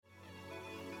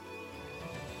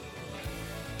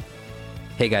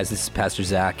Hey guys, this is Pastor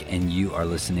Zac, and you are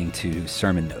listening to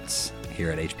Sermon Notes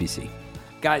here at HPC.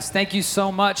 Guys, thank you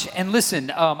so much. And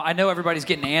listen, I know everybody's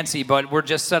getting antsy, but we're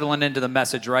just settling into the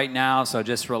message right now, so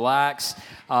just relax.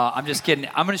 I'm just kidding.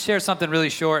 I'm going to share something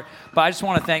really short, but I just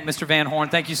want to thank Mr. Van Horn.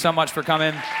 Thank you so much for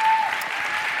coming.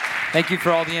 Thank you for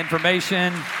all the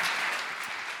information.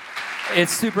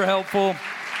 It's super helpful.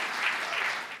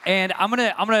 And I'm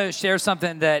gonna share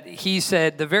something that he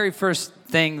said. The very first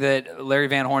thing that Larry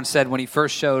Van Horn said when he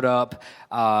first showed up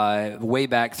way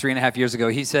back 3.5 years ago,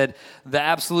 he said, the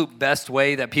absolute best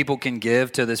way that people can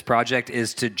give to this project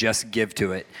is to just give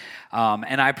to it.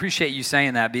 And I appreciate you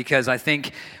saying that, because I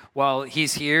think while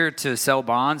he's here to sell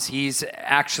bonds, he's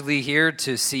actually here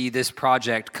to see this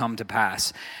project come to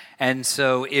pass. And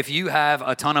so if you have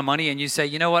a ton of money and you say,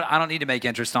 you know what, I don't need to make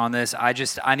interest on this. I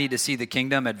need to see the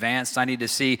kingdom advanced. I need to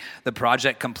see the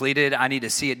project completed. I need to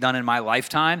see it done in my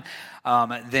lifetime.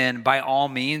 Then by all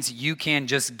means, you can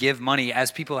just give money,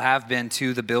 as people have been,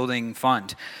 to the building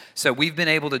fund. So we've been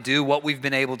able to do what we've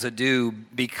been able to do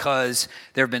because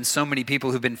there have been so many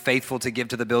people who've been faithful to give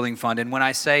to the building fund. And when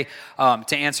I say,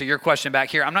 to answer your question back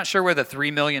here, I'm not sure where the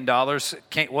 $3 million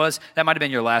was. That might have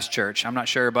been your last church. I'm not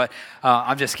sure, but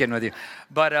I'm just kidding with you.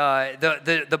 But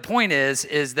the point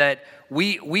is that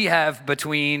we have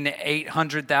between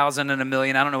 800,000 and $1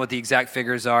 million. I don't know what the exact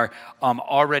figures are,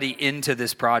 already into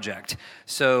this project.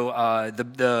 So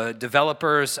the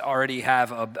developers already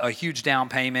have a huge down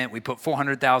payment. We put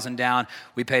 $400,000 down.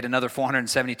 We paid another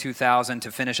 $472,000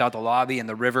 to finish out the lobby and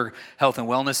the River Health and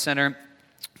Wellness Center.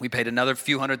 We paid another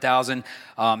few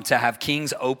 $100,000 to have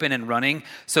Kings open and running.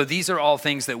 So these are all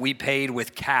things that we paid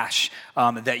with cash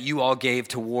that you all gave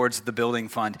towards the building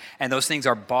fund. And those things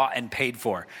are bought and paid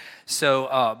for.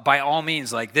 So by all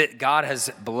means, God has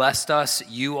blessed us.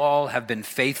 You all have been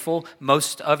faithful.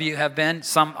 Most of you have been.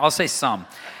 Some, I'll say some,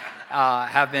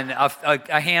 have been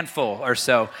a handful or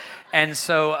so. And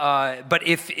so, but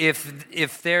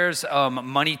if there's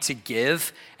money to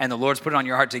give and the Lord's put it on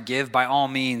your heart to give, by all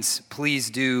means, please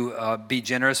do be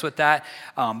generous with that.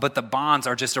 But the bonds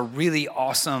are just a really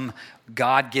awesome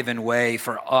God-given way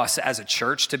for us as a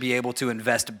church to be able to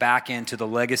invest back into the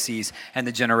legacies and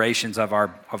the generations of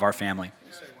our family.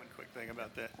 I'll say one quick thing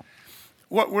about that.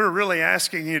 What we're really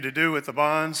asking you to do with the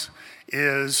bonds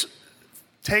is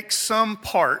take some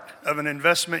part of an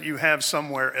investment you have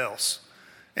somewhere else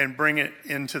and bring it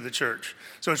into the church.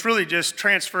 So it's really just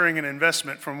transferring an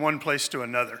investment from one place to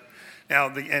another. Now,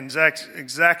 and Zach's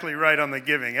exactly right on the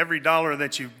giving. Every dollar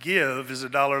that you give is a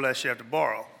dollar less you have to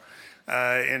borrow.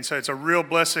 And so it's a real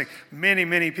blessing.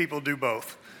 Many people do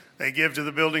both. They give to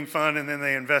the building fund and then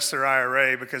they invest their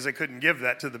IRA because they couldn't give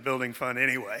that to the building fund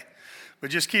anyway. But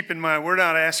just keep in mind, we're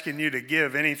not asking you to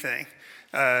give anything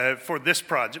for this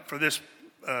project, for this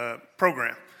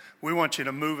program. We want you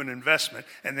to move an investment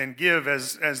and then give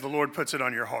as the Lord puts it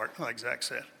on your heart, like Zac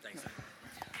said. Thanks.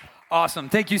 Awesome.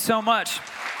 Thank you so much.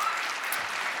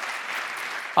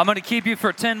 I'm going to keep you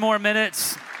for 10 more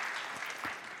minutes.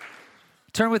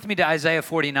 Turn with me to Isaiah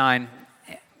 49.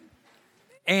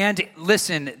 And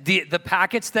listen, the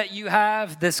packets that you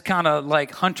have, this kind of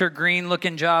like hunter green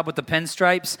looking job with the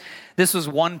pinstripes, this was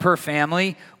one per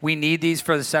family. We need these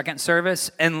for the second service,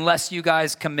 unless you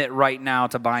guys commit right now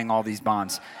to buying all these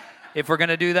bonds. If we're going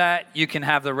to do that, you can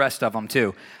have the rest of them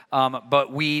too.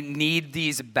 But we need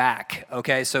these back,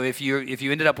 okay? So if you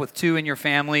ended up with 2 in your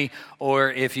family,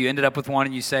 or if you ended up with 1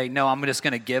 and you say, no, I'm just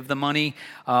going to give the money,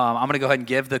 I'm going to go ahead and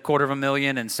give the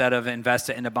 $250,000 instead of invest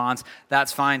it into bonds,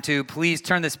 that's fine too. Please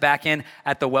turn this back in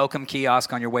at the welcome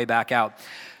kiosk on your way back out.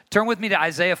 Turn with me to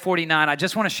Isaiah 49. I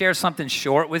just want to share something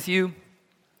short with you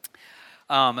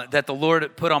that the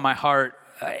Lord put on my heart,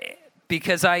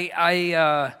 because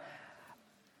I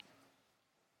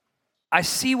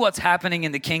see what's happening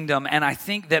in the kingdom, and I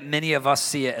think that many of us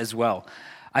see it as well.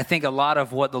 I think a lot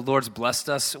of what the Lord's blessed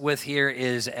us with here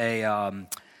is a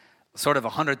sort of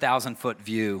 100,000-foot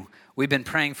view. We've been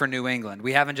praying for New England.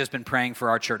 We haven't just been praying for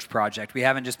our church project. We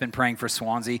haven't just been praying for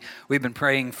Swansea. We've been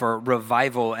praying for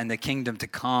revival and the kingdom to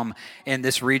come in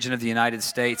this region of the United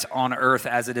States on earth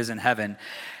as it is in heaven.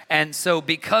 And so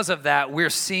because of that, we're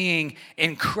seeing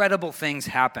incredible things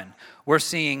happen. We're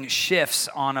seeing shifts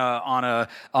on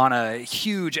a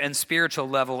huge and spiritual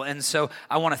level. And so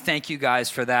I want to thank you guys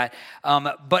for that.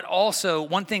 But also,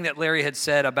 one thing that Larry had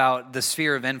said about the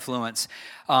sphere of influence,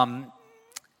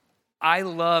 I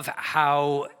love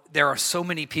how there are so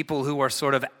many people who are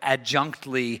sort of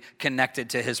adjunctly connected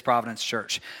to His Providence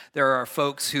Church. There are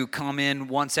folks who come in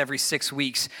once every 6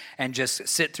 weeks and just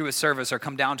sit through a service or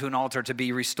come down to an altar to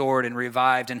be restored and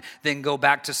revived and then go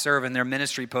back to serve in their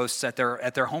ministry posts at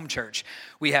their home church.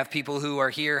 We have people who are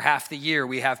here half the year.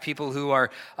 We have people who are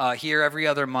here every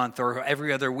other month or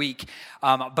every other week.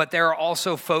 But there are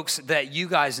also folks that you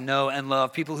guys know and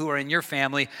love, people who are in your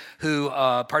family who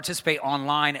participate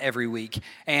online every week.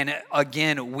 And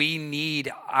again, we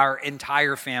need our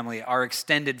entire family, our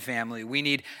extended family. We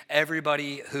need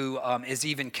everybody who is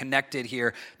even connected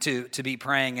here to be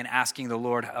praying and asking the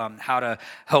Lord how to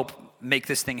help make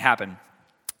this thing happen.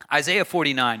 Isaiah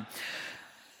 49.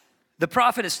 The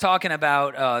prophet is talking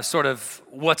about sort of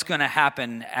what's going to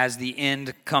happen as the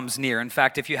end comes near. In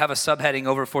fact, if you have a subheading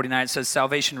over 49, it says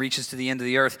salvation reaches to the end of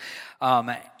the earth.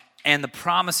 And the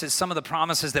promises, some of the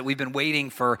promises that we've been waiting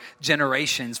for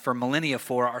generations, for millennia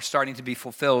for, are starting to be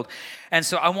fulfilled. And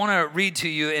so I want to read to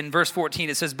you in verse 14.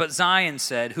 It says, "But Zion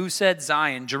said," who said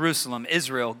Zion? Jerusalem,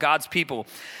 Israel, God's people.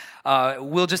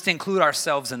 We'll just include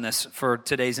ourselves in this for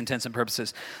today's intents and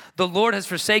purposes. "The Lord has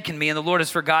forsaken me and the Lord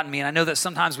has forgotten me." And I know that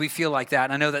sometimes we feel like that.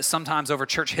 And I know that sometimes over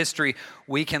church history,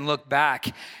 we can look back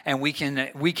and we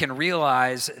can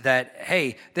realize that,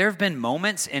 hey, there have been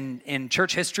moments in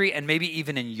church history and maybe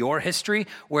even in your history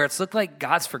where it's looked like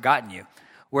God's forgotten you,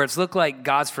 where it's looked like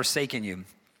God's forsaken you.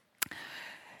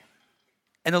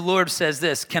 And the Lord says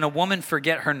this, "Can a woman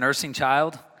forget her nursing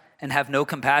child and have no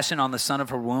compassion on the son of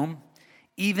her womb?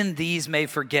 Even these may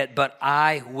forget, but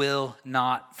I will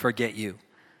not forget you.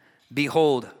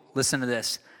 Behold," listen to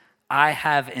this, "I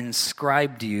have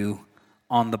inscribed you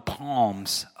on the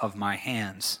palms of my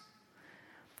hands.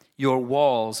 Your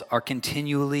walls are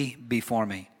continually before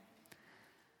me."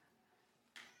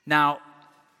 Now,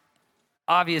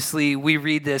 obviously, we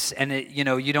read this, and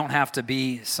you don't have to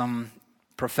be some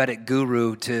prophetic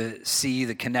guru to see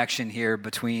the connection here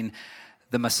between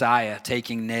the Messiah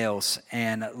taking nails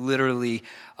and literally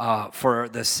for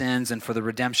the sins and for the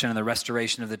redemption and the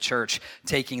restoration of the church,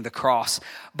 taking the cross.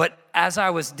 But as I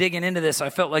was digging into this, I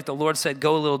felt like the Lord said,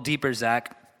 go a little deeper,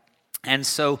 Zach. And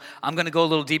so I'm going to go a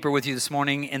little deeper with you this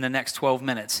morning in the next 12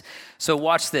 minutes. So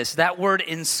watch this. That word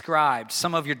inscribed,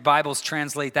 some of your Bibles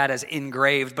translate that as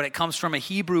engraved, but it comes from a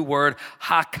Hebrew word,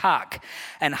 hakak.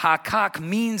 And hakak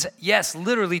means, yes,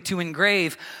 literally to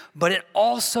engrave, but it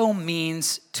also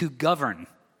means to govern.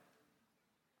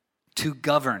 To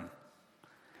govern.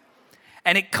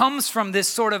 And it comes from this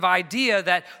sort of idea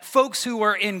that folks who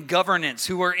are in governance,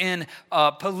 who are in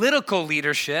political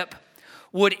leadership,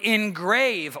 would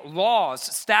engrave laws,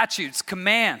 statutes,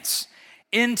 commands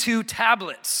into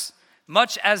tablets,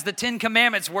 much as the 10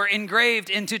 Commandments were engraved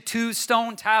into 2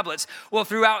 stone tablets. Well,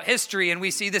 throughout history, and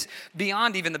we see this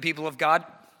beyond even the people of God,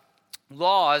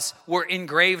 laws were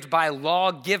engraved by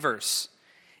lawgivers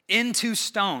into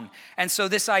stone. And so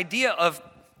this idea of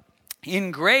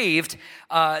engraved,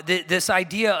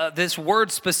 this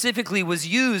word specifically was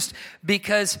used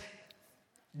because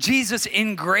Jesus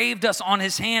engraved us on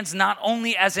his hands not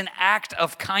only as an act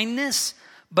of kindness,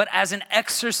 but as an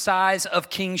exercise of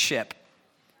kingship.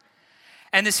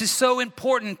 And this is so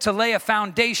important to lay a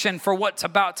foundation for what's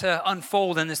about to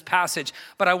unfold in this passage.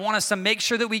 But I want us to make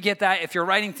sure that we get that. If you're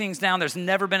writing things down, there's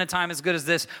never been a time as good as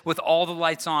this with all the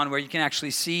lights on where you can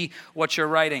actually see what you're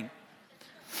writing.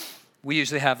 We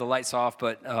usually have the lights off,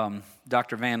 but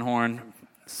Dr. Van Horn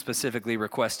specifically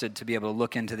requested to be able to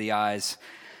look into the eyes.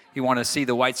 You want to see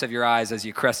the whites of your eyes as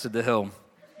you crested the hill.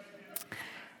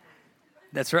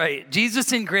 That's right.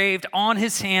 Jesus engraved on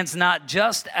his hands,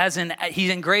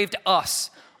 he engraved us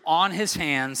on his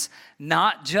hands,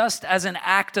 not just as an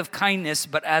act of kindness,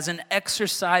 but as an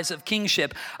exercise of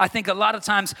kingship. I think a lot of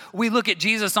times we look at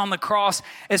Jesus on the cross,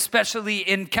 especially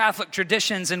in Catholic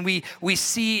traditions, and we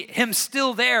see him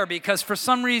still there because for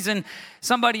some reason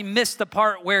somebody missed the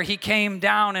part where he came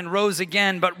down and rose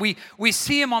again. But we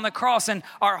see him on the cross and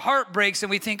our heart breaks and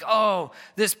we think, oh,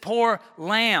 this poor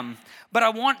lamb. But I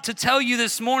want to tell you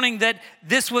this morning that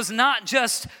this was not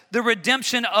just the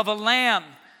redemption of a lamb,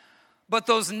 but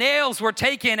those nails were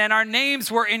taken and our names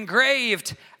were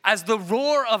engraved as the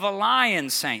roar of a lion,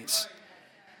 saints.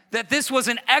 That this was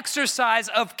an exercise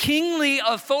of kingly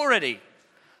authority.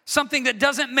 Something that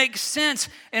doesn't make sense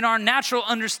in our natural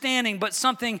understanding, but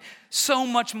something so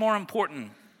much more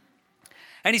important.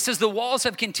 And he says the walls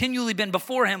have continually been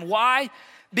before him. Why?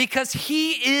 Because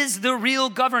he is the real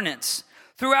governance.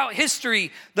 Throughout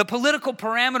history, the political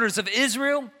parameters of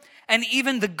Israel and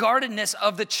even the guardedness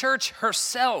of the church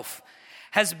herself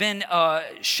has been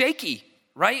shaky,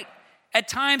 right? at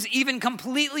times even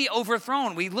completely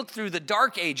overthrown. We look through the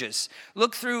dark ages,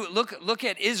 look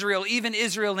at Israel, even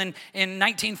Israel in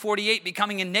 1948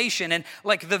 becoming a nation, and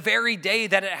like the very day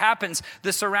that it happens,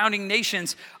 the surrounding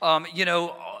nations,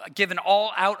 give an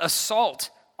all-out assault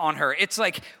on her. It's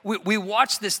like we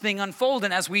watch this thing unfold,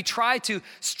 and as we try to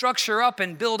structure up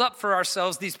and build up for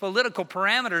ourselves these political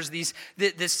parameters,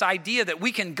 this idea that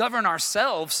we can govern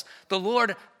ourselves, the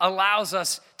Lord allows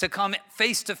us to come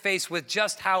face to face with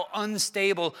just how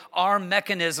unstable our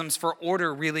mechanisms for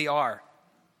order really are.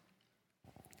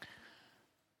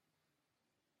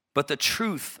 But the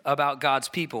truth about God's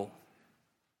people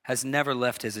has never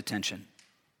left his attention.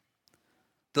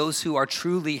 Those who are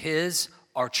truly his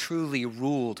are truly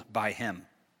ruled by him.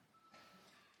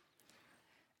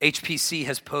 HPC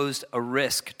has posed a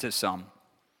risk to some.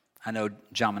 I know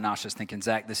John Menashe is thinking,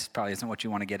 Zach, this probably isn't what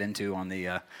you want to get into on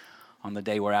the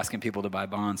day we're asking people to buy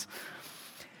bonds.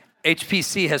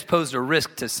 HPC has posed a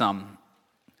risk to some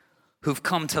who've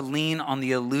come to lean on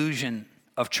the illusion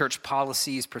of church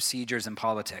policies, procedures, and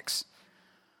politics.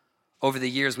 Over the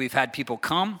years, we've had people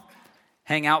come,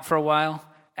 hang out for a while,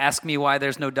 ask me why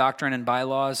there's no doctrine and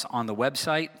bylaws on the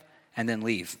website, and then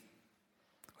leave.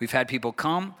 We've had people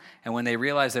come, and when they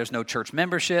realize there's no church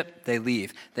membership, they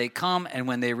leave. They come, and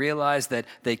when they realize that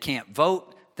they can't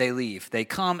vote, they leave. They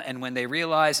come, and when they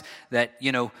realize that,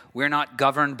 we're not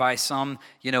governed by some,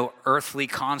 earthly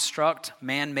construct,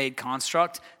 man-made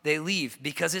construct, they leave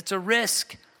because it's a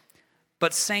risk.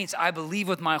 But saints, I believe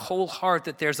with my whole heart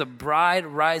that there's a bride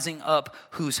rising up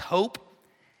whose hope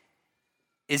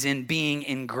is in being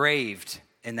engraved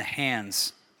in the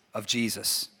hands of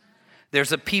Jesus.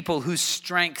 There's a people whose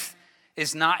strength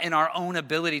is not in our own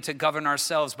ability to govern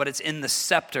ourselves, but it's in the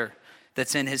scepter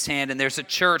that's in his hand. And there's a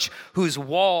church whose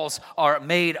walls are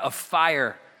made of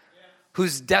fire,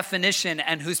 whose definition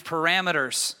and whose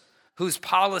parameters, whose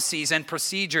policies and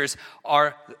procedures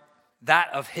are that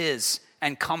of his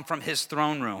and come from his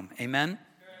throne room. Amen?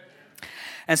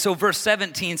 And so verse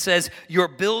 17 says, your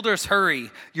builders hurry,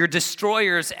 your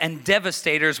destroyers and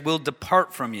devastators will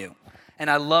depart from you. And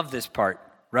I love this part,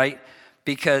 right?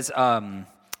 Because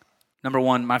number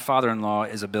one, my father-in-law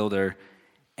is a builder,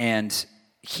 and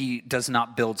he does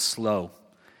not build slow.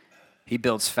 He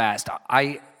builds fast.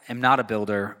 I am not a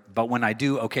builder, but when I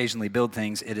do occasionally build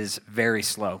things, it is very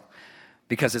slow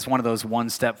because it's one of those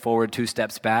 1 step forward, 2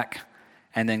 steps back,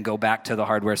 and then go back to the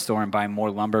hardware store and buy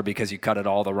more lumber because you cut it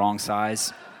all the wrong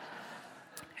size.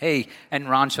 Hey, and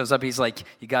Ron shows up. He's like,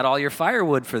 you got all your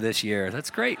firewood for this year. That's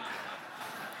great.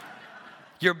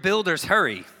 Your builders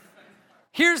hurry.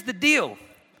 Here's the deal.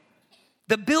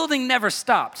 The building never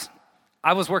stopped.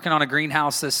 I was working on a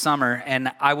greenhouse this summer,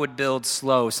 and I would build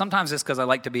slow. Sometimes it's because I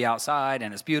like to be outside,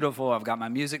 and it's beautiful. I've got my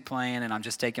music playing, and I'm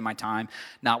just taking my time,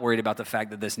 not worried about the fact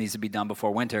that this needs to be done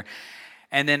before winter.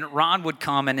 And then Ron would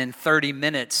come, and in 30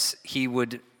 minutes, he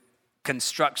would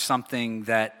construct something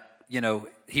that,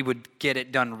 he would get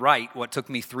it done right, what took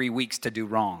me 3 weeks to do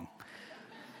wrong.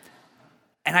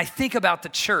 And I think about the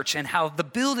church and how the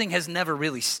building has never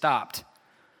really stopped.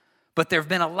 But there have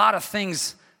been a lot of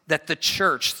things that the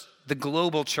church, the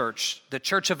global church, the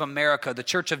Church of America, the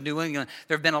Church of New England,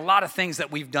 there have been a lot of things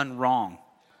that we've done wrong.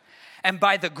 And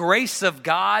by the grace of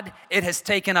God, it has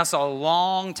taken us a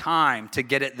long time to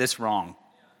get it this wrong.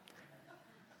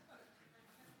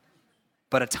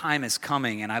 But a time is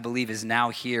coming, and I believe is now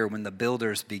here, when the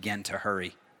builders begin to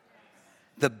hurry.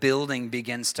 The building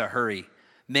begins to hurry.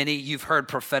 Many, you've heard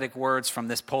prophetic words from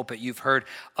this pulpit. You've heard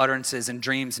utterances and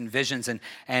dreams and visions,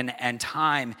 and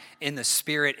time in the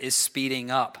Spirit is speeding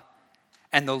up.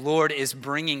 And the Lord is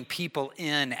bringing people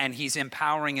in, and he's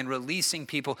empowering and releasing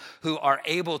people who are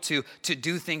able to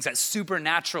do things at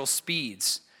supernatural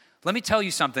speeds. Let me tell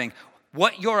you something.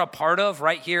 What you're a part of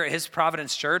right here at His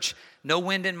Providence Church, no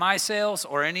wind in my sails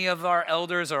or any of our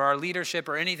elders or our leadership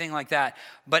or anything like that,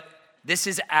 but this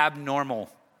is abnormal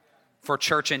for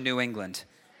church in New England.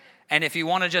 And if you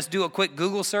want to just do a quick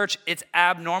Google search, it's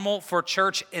abnormal for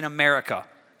church in America.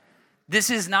 This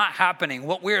is not happening.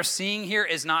 What we're seeing here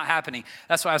is not happening.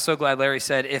 That's why I was so glad Larry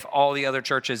said if all the other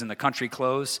churches in the country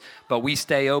close, but we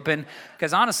stay open.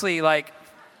 Because honestly,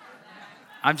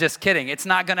 I'm just kidding. It's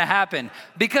not going to happen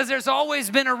because there's always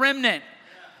been a remnant.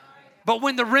 But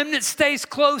when the remnant stays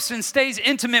close and stays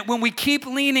intimate, when we keep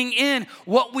leaning in,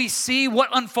 what we see, what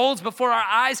unfolds before our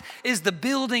eyes is the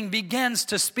building begins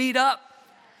to speed up.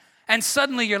 And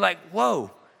suddenly you're like,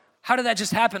 whoa, how did that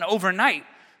just happen overnight?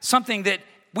 Something that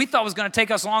we thought was going to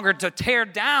take us longer to tear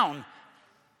down.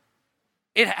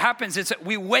 It happens.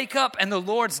 We wake up and the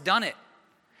Lord's done it.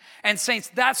 And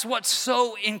saints, that's what's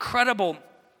so incredible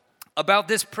about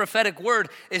this prophetic word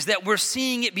is that we're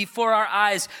seeing it before our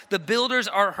eyes. The builders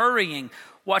are hurrying.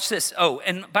 Watch this. Oh,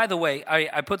 and by the way,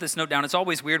 I put this note down. It's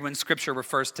always weird when Scripture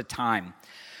refers to time,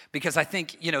 because I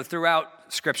think, throughout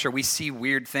Scripture, we see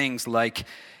weird things like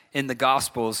in the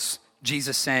Gospels,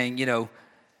 Jesus saying,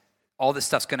 all this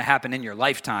stuff's going to happen in your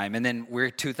lifetime. And then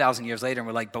we're 2,000 years later and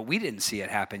we're like, but we didn't see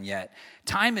it happen yet.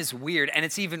 Time is weird. And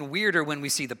it's even weirder when we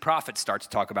see the prophets start to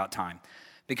talk about time,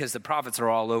 because the prophets are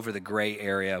all over the gray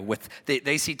area.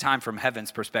 They see time from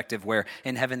heaven's perspective, where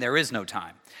in heaven there is no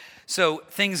time. So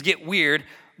things get weird,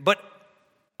 but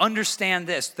understand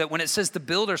this, that when it says the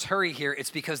builders hurry here,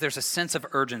 it's because there's a sense of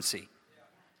urgency.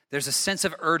 There's a sense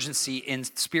of urgency in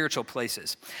spiritual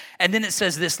places. And then it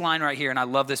says this line right here, and I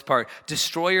love this part: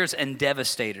 destroyers and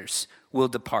devastators will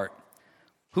depart.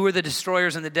 Who are the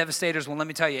destroyers and the devastators? Well, let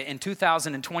me tell you, in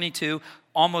 2022,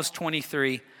 almost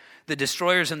 23, the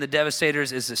destroyers and the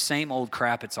devastators is the same old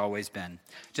crap it's always been,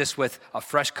 just with a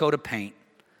fresh coat of paint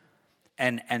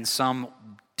and some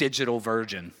digital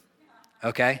version,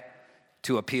 okay,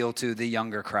 to appeal to the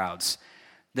younger crowds.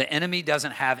 The enemy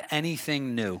doesn't have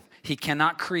anything new. He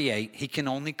cannot create. He can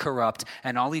only corrupt.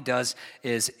 And all he does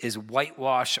is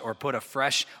whitewash or put a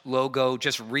fresh logo,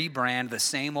 just rebrand the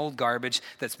same old garbage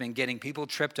that's been getting people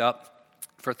tripped up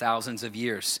for thousands of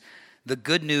years. The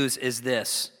good news is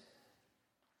this: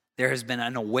 there has been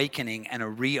an awakening and a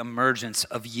reemergence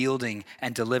of yielding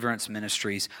and deliverance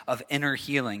ministries, of inner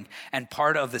healing, and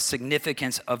part of the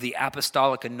significance of the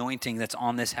apostolic anointing that's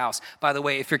on this house. By the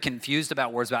way, if you're confused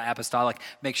about words about apostolic,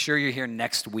 make sure you're here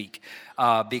next week,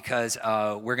 because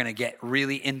we're going to get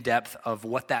really in depth of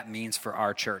what that means for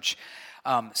our church.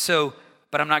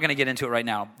 But I'm not going to get into it right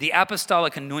now. The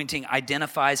apostolic anointing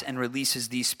identifies and releases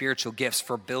these spiritual gifts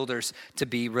for builders to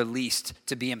be released,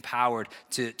 to be empowered,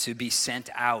 to be sent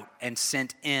out and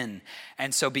sent in.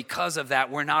 And so because of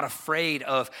that, we're not afraid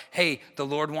of, hey, the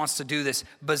Lord wants to do this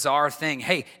bizarre thing.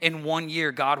 Hey, in 1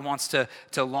 year, God wants to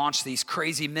launch these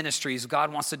crazy ministries.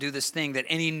 God wants to do this thing that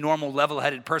any normal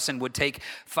level-headed person would take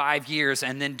 5 years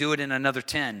and then do it in another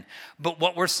 10. But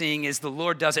what we're seeing is the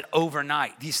Lord does it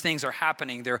overnight. These things are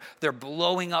happening. They're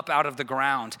blowing up out of the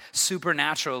ground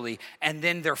supernaturally, and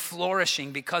then they're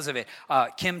flourishing because of it.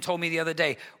 Kim told me the other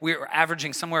day, we're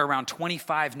averaging somewhere around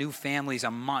 25 new families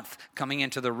a month coming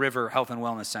into the River Health and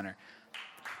Wellness Center.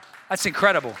 That's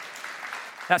incredible.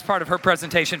 That's part of her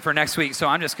presentation for next week, so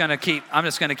I'm just going to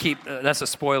keep, that's a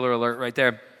spoiler alert right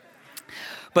there.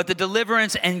 But the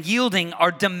deliverance and yielding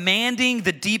are demanding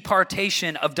the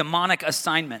departation of demonic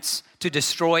assignments to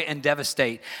destroy and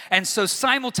devastate. And so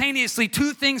simultaneously,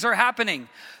 two things are happening.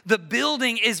 The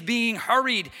building is being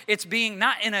hurried. It's being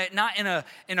not in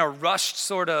a rushed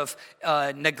sort of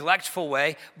neglectful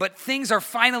way, but things are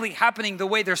finally happening the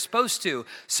way they're supposed to.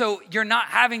 So you're not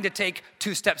having to take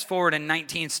 2 steps forward and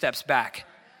 19 steps back.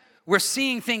 We're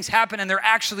seeing things happen and they're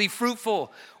actually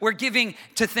fruitful. We're giving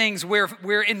to things,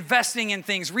 we're investing in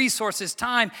things, resources,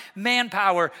 time,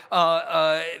 manpower,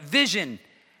 vision,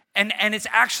 and it's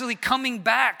actually coming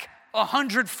back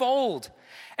 100-fold.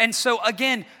 And so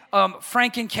again,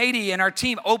 Frank and Katie and our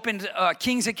team opened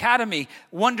King's Academy,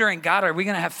 wondering, God, are we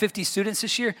going to have 50 students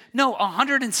this year? No,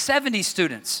 170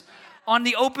 students on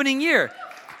the opening year.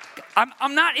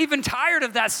 I'm not even tired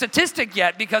of that statistic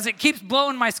yet, because it keeps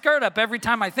blowing my skirt up every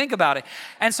time I think about it.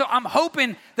 And so I'm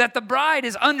hoping that the bride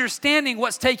is understanding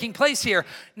what's taking place here.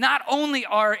 Not only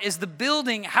is the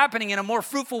building happening in a more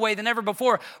fruitful way than ever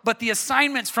before, but the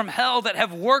assignments from hell that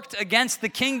have worked against the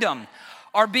kingdom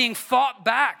are being fought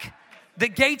back. The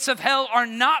gates of hell are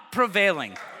not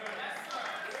prevailing.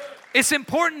 It's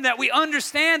important that we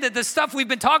understand that the stuff we've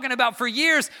been talking about for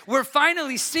years, we're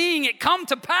finally seeing it come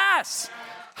to pass.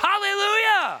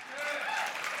 Hallelujah!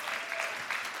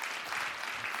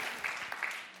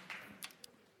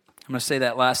 I'm going to say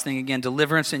that last thing again.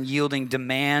 Deliverance and yielding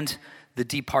demand the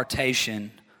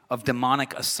departation of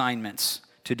demonic assignments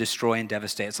to destroy and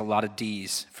devastate. It's a lot of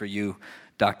D's for you,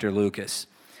 Dr. Lucas.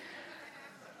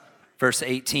 Verse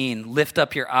 18, lift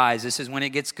up your eyes. This is when it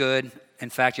gets good. In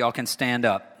fact, y'all can stand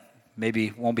up. Maybe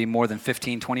it won't be more than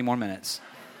 15, 20 more minutes.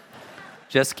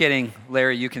 Just kidding.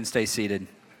 Larry, you can stay seated.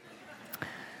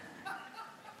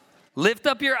 Lift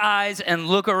up your eyes and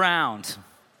look around.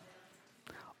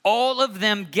 All of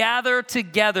them gather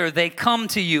together. They come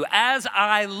to you. As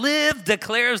I live,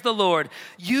 declares the Lord,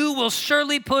 you will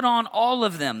surely put on all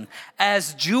of them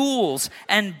as jewels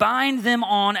and bind them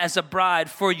on as a bride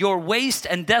for your waste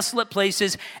and desolate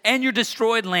places and your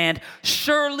destroyed land.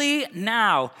 Surely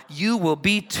now you will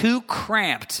be too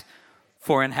cramped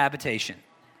for inhabitation.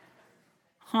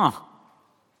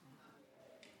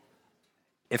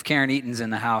 If Karen Eaton's in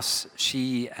the house,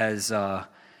 she has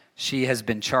She has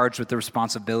been charged with the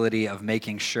responsibility of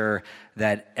making sure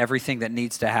that everything that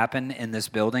needs to happen in this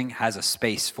building has a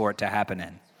space for it to happen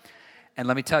in. And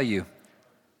let me tell you,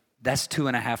 that's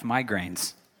 2.5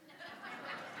 migraines.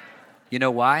 You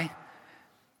know why?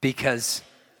 Because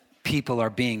people are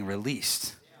being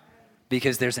released.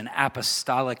 Because there's an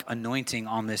apostolic anointing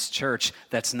on this church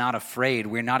that's not afraid.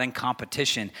 We're not in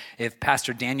competition. If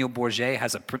Pastor Daniel Bourget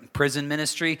has a prison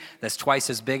ministry that's twice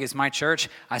as big as my church,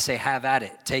 I say, have at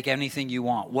it. Take anything you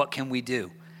want. What can we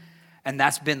do? And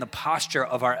that's been the posture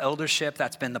of our eldership.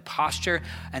 That's been the posture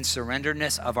and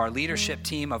surrenderedness of our leadership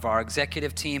team, of our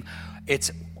executive team.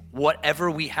 It's whatever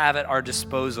we have at our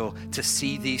disposal to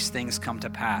see these things come to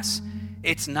pass.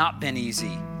 It's not been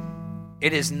easy.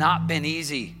 It has not been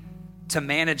easy to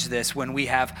manage this when we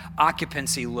have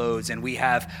occupancy loads and we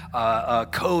have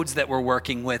codes that we're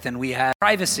working with and we have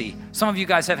privacy. Some of you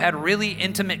guys have had really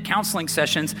intimate counseling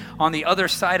sessions on the other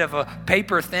side of a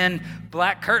paper-thin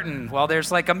black curtain while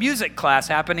there's like a music class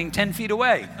happening 10 feet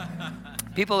away.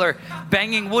 People are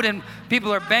banging wooden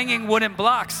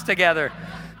blocks together.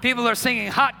 People are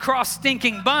singing hot cross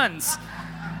stinking buns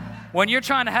when you're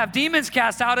trying to have demons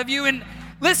cast out of you. And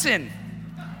listen,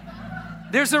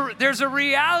 there's a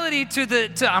reality I'm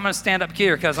going to stand up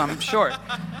here because I'm short.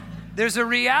 There's a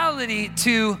reality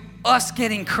to us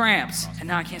getting cramps. And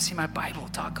now I can't see my Bible.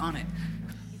 Talk on it.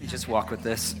 Let me just walk with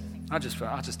this. I'll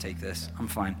just take this. I'm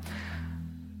fine.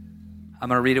 I'm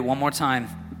going to read it one more time.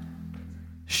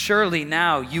 Surely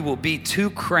now you will be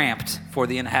too cramped for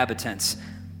the inhabitants,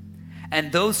 and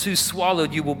those who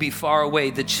swallowed you will be far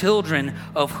away. The children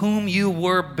of whom you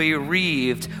were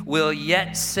bereaved will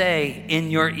yet say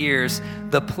in your ears,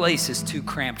 the place is too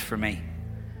cramped for me.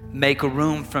 Make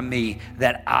room for me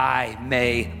that I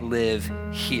may live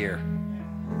here.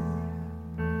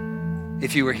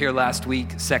 If you were here last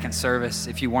week, second service,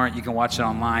 if you weren't, you can watch it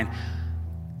online.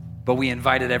 But we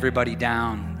invited everybody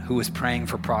down who was praying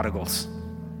for prodigals.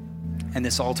 And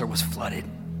this altar was flooded.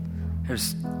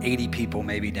 There's 80 people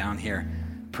maybe down here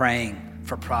praying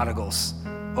for prodigals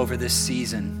over this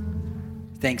season.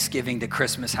 Thanksgiving to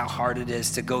Christmas, how hard it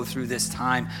is to go through this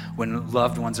time when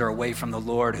loved ones are away from the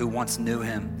Lord who once knew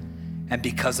him. And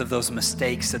because of those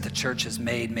mistakes that the church has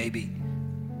made, maybe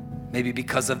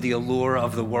because of the allure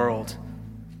of the world,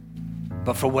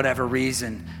 but for whatever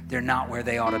reason, they're not where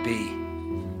they ought to be.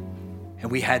 And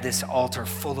we had this altar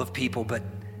full of people, but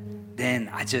then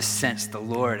I just sensed the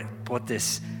Lord put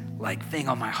this thing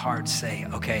on my heart, say,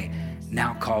 okay,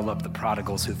 now call up the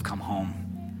prodigals who've come home.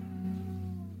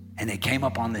 And they came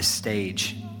up on this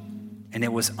stage, and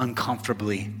it was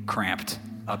uncomfortably cramped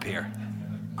up here,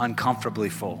 uncomfortably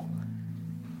full.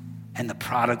 And the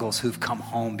prodigals who've come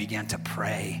home began to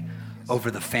pray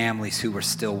over the families who were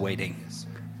still waiting.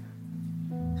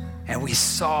 And we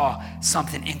saw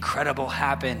something incredible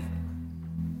happen,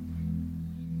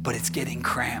 but it's getting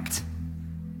cramped.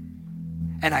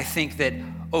 And I think that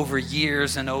over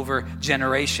years and over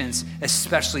generations,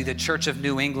 especially the Church of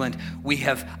New England, we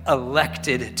have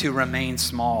elected to remain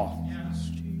small.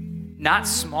 Not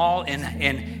small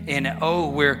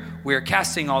we're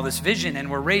casting all this vision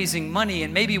and we're raising money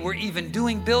and maybe we're even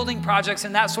doing building projects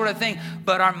and that sort of thing,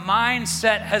 but our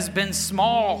mindset has been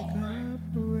small.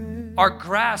 Our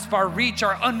grasp, our reach,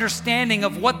 our understanding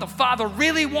of what the Father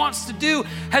really wants to do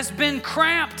has been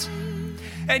cramped.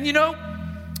 And you know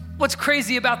what's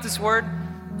crazy about this word?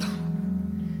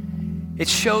 It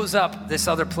shows up this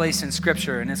other place in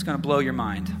Scripture, and it's going to blow your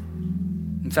mind.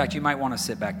 In fact, you might want to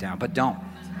sit back down, but don't.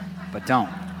 I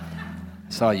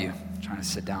saw you trying to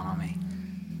sit down on me.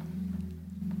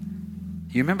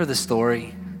 You remember the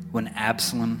story when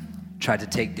Absalom tried to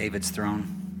take David's throne?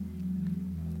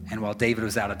 And while David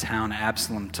was out of town,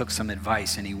 Absalom took some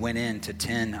advice, and he went in to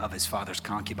 10 of his father's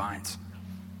concubines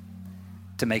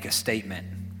to make a statement.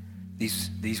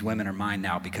 These women are mine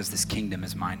now because this kingdom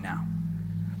is mine now.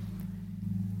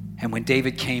 And when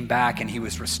David came back and he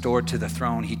was restored to the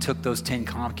throne, he took those 10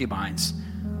 concubines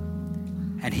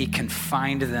and he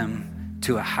confined them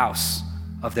to a house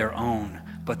of their own,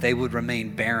 but they would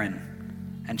remain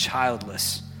barren and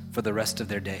childless for the rest of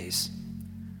their days.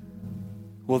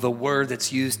 Well, the word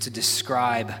that's used to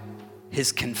describe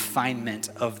his confinement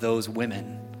of those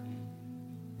women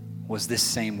was this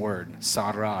same word,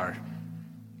 sarar.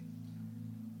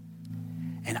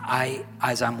 And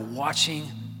as I'm watching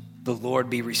the Lord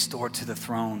be restored to the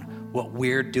throne, what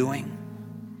we're doing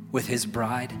with his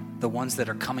bride, the ones that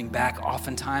are coming back,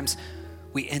 oftentimes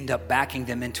we end up backing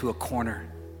them into a corner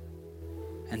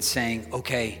and saying,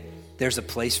 okay, there's a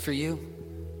place for you,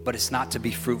 but it's not to be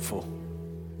fruitful.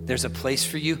 There's a place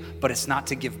for you, but it's not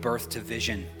to give birth to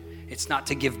vision. It's not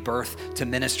to give birth to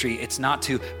ministry. It's not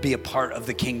to be a part of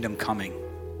the kingdom coming.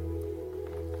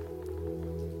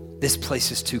 This place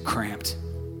is too cramped.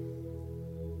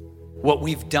 What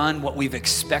we've done, what we've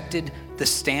expected, the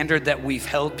standard that we've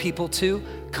held people to,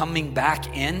 coming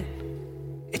back in,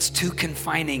 it's too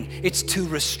confining, it's too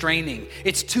restraining,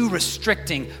 it's too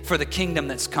restricting for the kingdom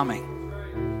that's coming.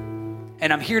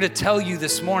 And I'm here to tell you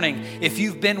this morning, if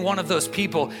you've been one of those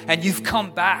people and you've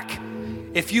come back,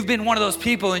 if you've been one of those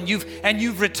people and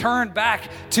you've returned back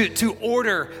to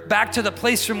order, back to the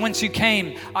place from whence you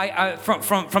came,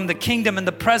 from the kingdom and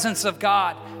the presence of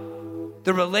God,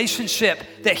 the relationship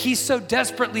that he so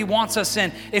desperately wants us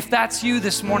in. If that's you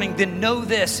this morning, then know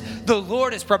this: the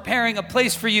Lord is preparing a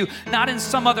place for you, not in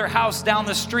some other house down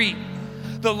the street.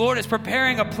 The Lord is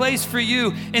preparing a place for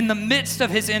you in the midst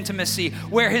of his intimacy,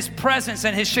 where his presence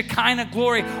and his Shekinah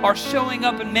glory are showing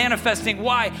up and manifesting.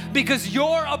 Why? Because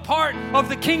you're a part of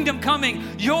the kingdom coming.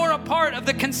 You're a part of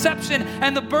the conception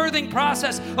and the birthing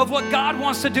process of what God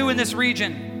wants to do in this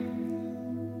region.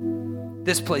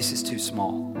 This place is too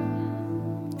small.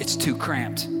 It's too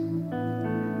cramped.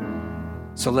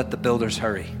 So let the builders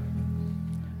hurry.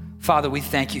 Father, we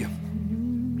thank you.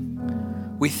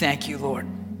 We thank you, Lord,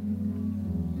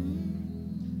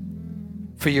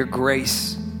 for your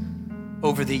grace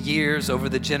over the years, over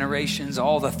the generations,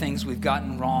 all the things we've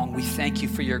gotten wrong. We thank you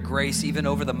for your grace, even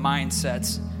over the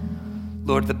mindsets.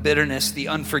 Lord, the bitterness, the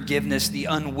unforgiveness, the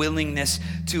unwillingness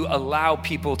to allow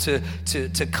people to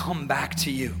come back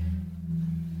to you.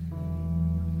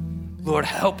 Lord,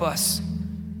 help us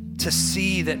to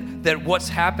see that what's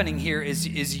happening here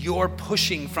is your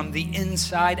pushing from the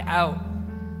inside out.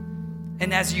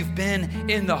 And as you've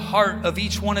been in the heart of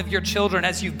each one of your children,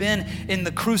 as you've been in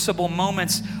the crucible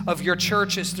moments of your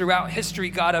churches throughout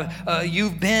history, God,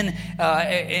 you've been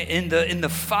in the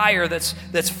fire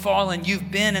that's fallen. You've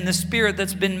been in the spirit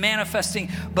that's been manifesting.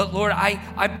 But Lord, I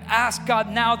ask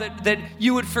God now that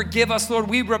you would forgive us, Lord.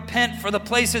 We repent for the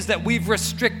places that we've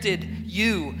restricted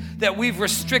you, that we've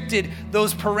restricted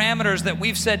those parameters, that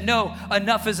we've said, no,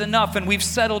 enough is enough, and we've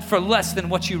settled for less than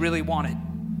what you really wanted.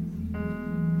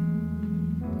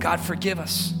 God, forgive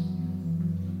us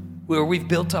where we've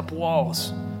built up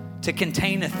walls to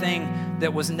contain a thing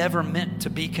that was never meant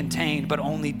to be contained, but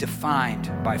only defined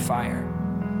by fire.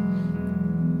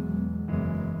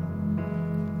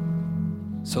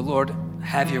 So Lord,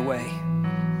 have your way.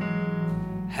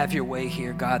 Have your way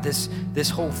here, God. This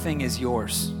whole thing is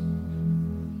yours.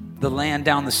 The land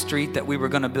down the street that we were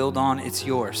going to build on, it's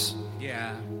yours.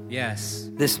 Yeah. Yes.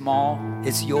 This mall,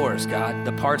 it's yours, God.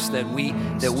 The parts that we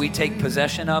take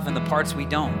possession of and the parts we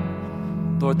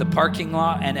don't. Lord, the parking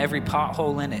lot and every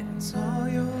pothole in it.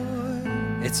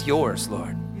 It's yours,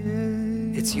 Lord.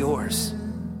 It's yours.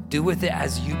 Do with it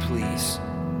as you please.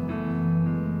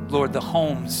 Lord, the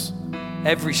homes,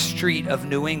 every street of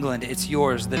New England, it's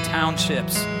yours. The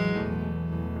townships,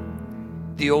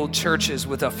 the old churches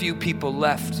with a few people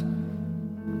left,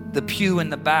 the pew in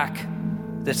the back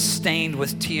that's stained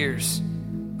with tears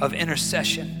of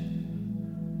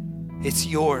intercession. It's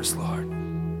yours, Lord.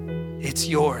 It's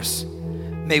yours.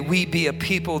 May we be a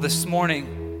people this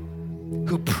morning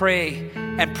who pray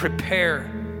and prepare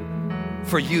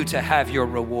for you to have your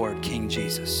reward, King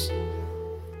Jesus.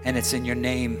 And it's in your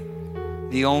name,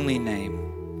 the only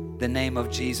name, the name of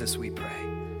Jesus, we pray.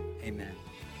 Amen.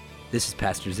 This is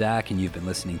Pastor Zac, and you've been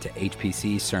listening to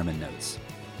HPC Sermon Notes.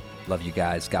 Love you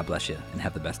guys. God bless you, and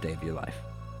have the best day of your life.